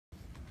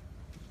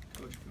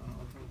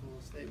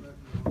statement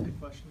and we'll take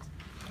questions.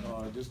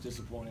 Just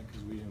disappointed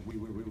because we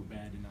were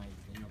bad tonight.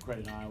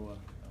 Credit Iowa.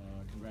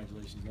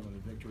 Congratulations on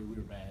the victory. We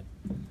were bad.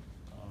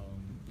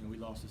 We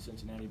lost to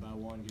Cincinnati by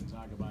 1,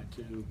 Gonzaga by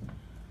 2,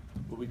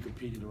 but we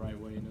competed the right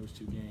way in those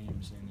 2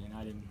 games, and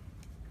I didn't.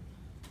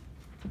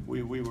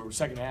 We were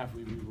second half.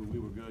 We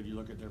were good. You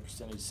look at their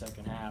percentage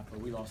second half,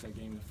 but we lost that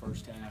game in the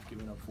first half,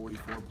 giving up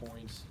 44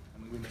 points.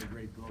 I mean, we made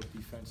great growth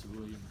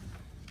defensively,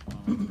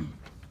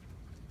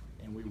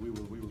 and we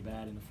were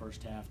bad in the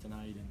first half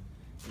tonight, and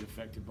it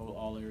affected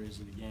all areas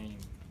of the game.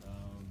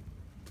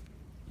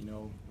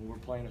 When we're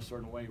playing a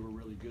certain way, we're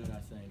really good, I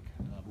think,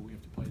 but we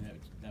have to play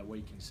that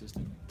way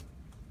consistently.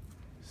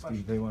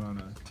 Steve, they went on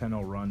a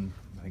 10-0 run,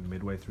 I think,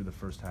 midway through the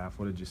first half.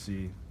 What did you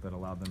see that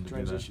allowed them to do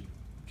that?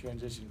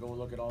 Transition. Go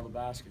look at all the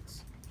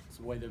baskets. It's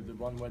the way the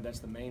one way. That's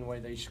the main way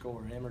they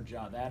score. Him or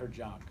Jock. That or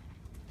Jock.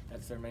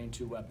 That's their main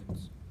 2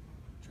 weapons.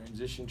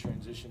 Transition.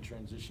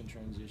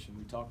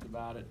 We talked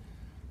about it.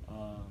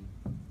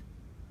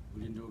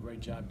 We didn't do a great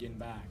job getting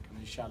back. I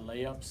mean, they shot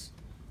layups,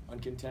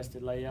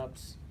 uncontested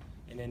layups,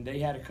 and then they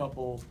had a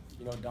couple.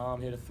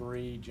 Dom hit a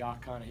 3.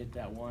 Jock kind of hit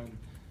that one.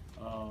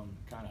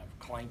 Kind of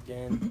clanked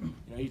in.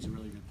 He's a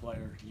really good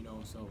player.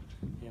 So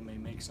he may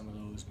make some of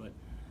those, but.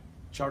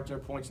 Chart their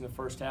points in the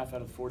first half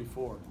out of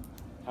 44.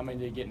 How many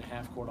did they get in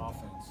half-court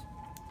offense?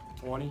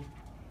 20?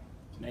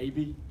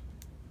 Maybe?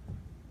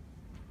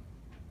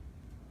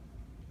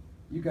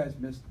 You guys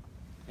missed.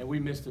 And we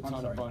missed a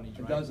ton of bunnies,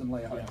 right? A dozen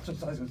layups. Yeah.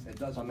 Just, I was going to say, a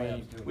dozen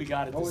layups, too. We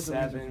got it to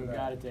 7, we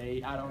got it to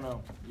 8. I don't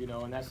know.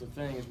 And that's the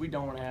thing is we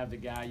don't want to have the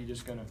guy you're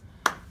just going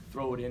to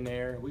throw it in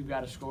there. We've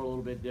got to score a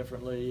little bit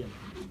differently and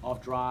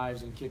off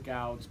drives and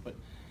kickouts, but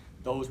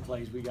those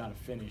plays we got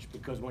to finish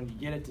because when you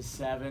get it to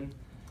 7,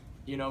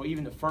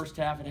 even the first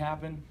half it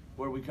happened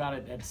where we got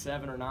it at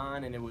 7 or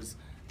 9 and it was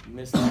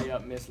missed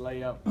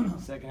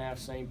layup. Second half,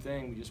 same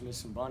thing. We just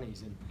missed some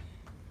bunnies, and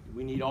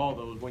we need all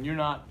those. When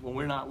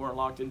weren't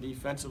locked in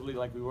defensively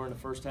like we were in the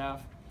first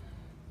half,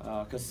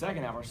 because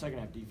our second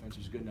half defense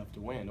was good enough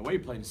to win. The way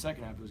we played in the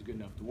second half was good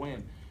enough to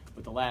win,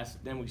 but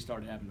then we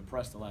started having to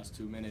press the last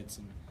 2 minutes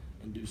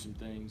and do some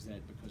things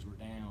that because we're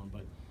down.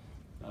 But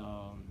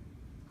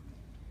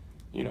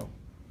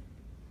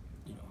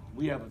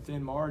we have a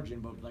thin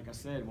margin, but like I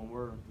said, when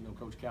we're,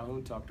 Coach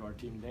Calhoun talked to our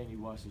team today, and he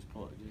watched us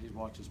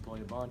play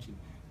a bunch, and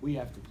we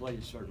have to play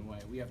a certain way.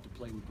 We have to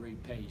play with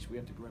great pace. We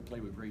have to play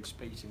with great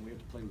spacing. We have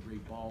to play with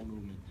great ball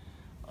movement.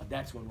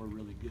 That's when we're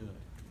really good.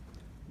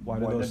 Why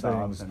do those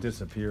things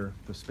disappear?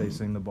 The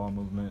spacing, the ball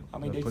movement, I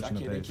mean, pushing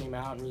the pace? They came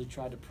out and really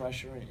tried to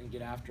pressure and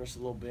get after us a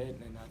little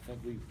bit, and I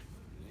think we,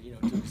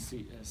 took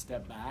a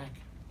step back.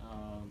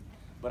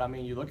 But I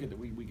mean, you look at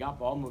we got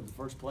ball moved. The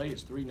first play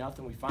is 3-0.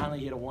 We finally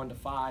hit a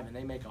 1-5, and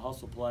they make a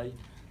hustle play,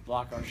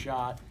 block our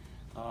shot.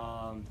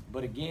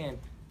 But again,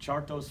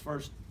 chart those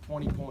first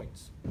 20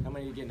 points. How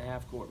many you get in the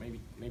half court? Maybe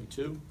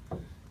 2.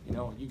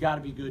 You got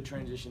to be good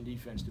transition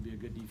defense to be a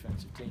good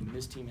defensive team. And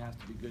this team has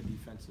to be good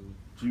defensively.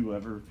 Do you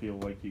ever feel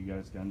like you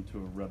guys got into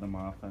a rhythm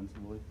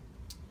offensively?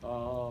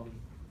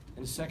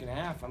 In the second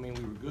half, I mean,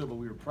 we were good, but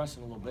we were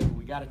pressing a little bit. But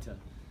we got it to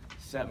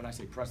 7. I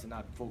say pressing,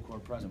 not full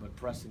court pressing, but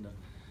pressing to.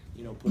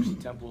 Push the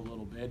tempo a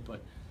little bit,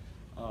 but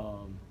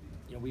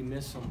we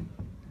missed some.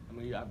 I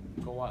mean, I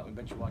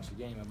bet you watch the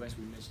game. I bet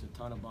we missed a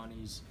ton of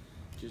bunnies,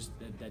 just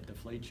that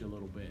deflates you a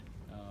little bit,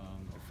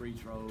 or free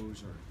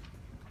throws or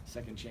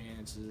second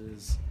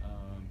chances.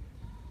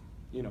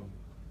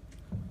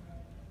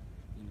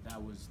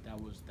 That was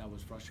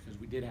frustrating because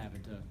we did have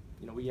it to.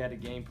 We had a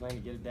game plan to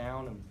get it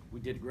down, and we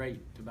did great.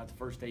 About the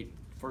first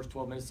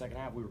 12 minutes, second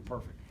half, we were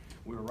perfect.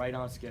 We were right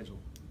on schedule.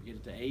 We get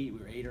it to 8. We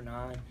were 8 or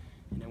 9.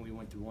 And then we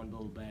went through one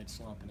little bad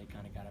slump, and they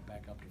kind of got it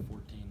back up to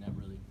 14. That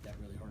really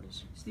hurt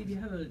us. Steve, you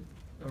have a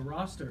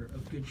roster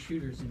of good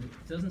shooters, and it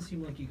doesn't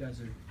seem like you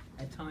guys are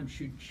at times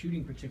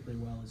shooting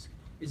particularly well.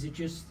 Is it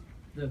just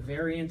the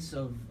variance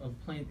of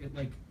playing?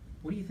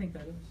 What do you think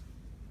that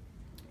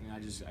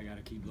is? I got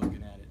to keep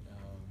looking at it.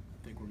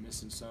 I think we're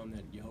missing some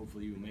that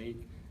hopefully you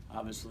make.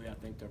 Obviously, I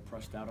think they're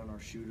pressed out on our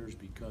shooters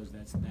because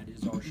that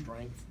is our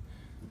strength.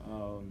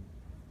 And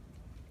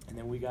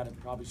then we got to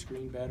probably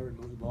screen better and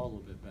move the ball a little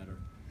bit better.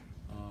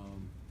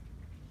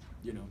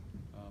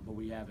 But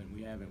we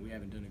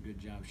haven't done a good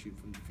job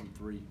shooting from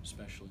 3,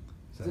 especially.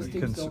 Is this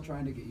team still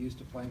trying to get used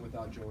to playing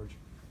without George?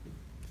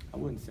 I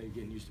wouldn't say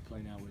getting used to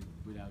playing out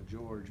without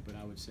George, but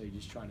I would say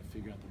just trying to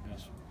figure out the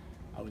best.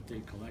 I would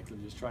think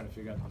collectively just trying to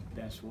figure out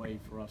the best way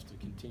for us to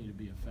continue to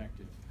be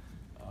effective.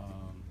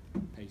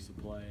 Pace of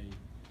play,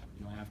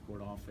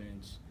 half-court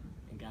offense,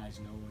 and guys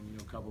knowing,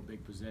 a couple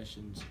big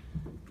possessions,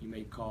 you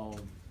may call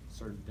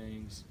certain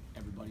things.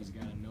 Everybody's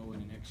got to know it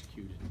and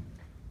execute it,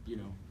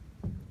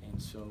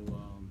 And so,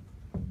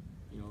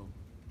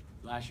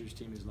 last year's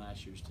team is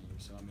last year's team.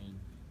 So, I mean,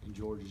 and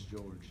George is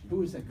George.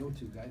 Who is that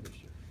go-to guy this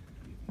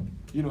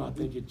year? I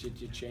think it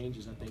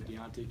changes. I think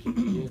Deontay can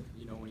be it.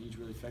 When he's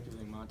really effective, I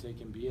think Monte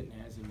can be it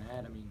and has him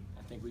that. I mean,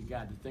 I think we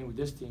got the thing with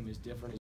this team is different.